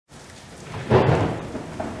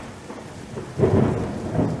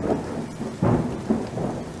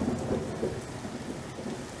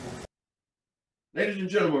Ladies and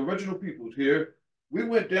gentlemen, Reginald Peoples here. We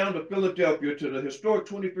went down to Philadelphia to the historic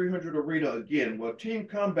 2300 Arena again, where Team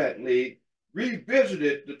Combat League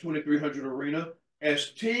revisited the 2300 Arena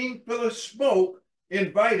as Team Phyllis Smoke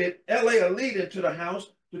invited LA Elite into the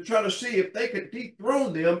house to try to see if they could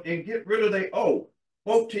dethrone them and get rid of their O.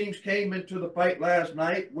 Both teams came into the fight last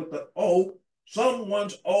night with the O.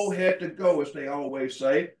 Someone's O had to go, as they always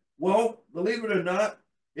say. Well, believe it or not,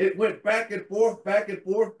 it went back and forth, back and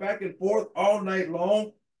forth, back and forth all night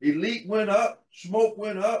long. Elite went up, Smoke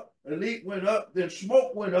went up, Elite went up, then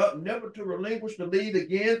Smoke went up, never to relinquish the lead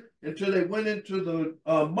again until they went into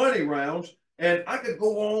the money rounds. And I could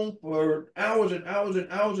go on for hours and hours and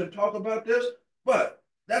hours and talk about this, but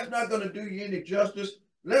that's not going to do you any justice.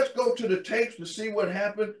 Let's go to the tapes to see what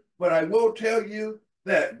happened. But I will tell you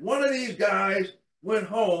that one of these guys went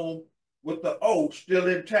home with the O still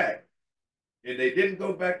intact, and they didn't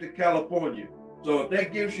go back to California. So if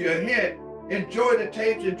that gives you a hint, enjoy the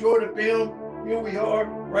tapes, enjoy the film. Here we are,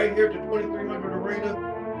 right here at the 2300 Arena.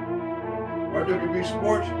 RWB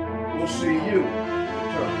Sports, we'll see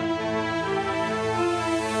you.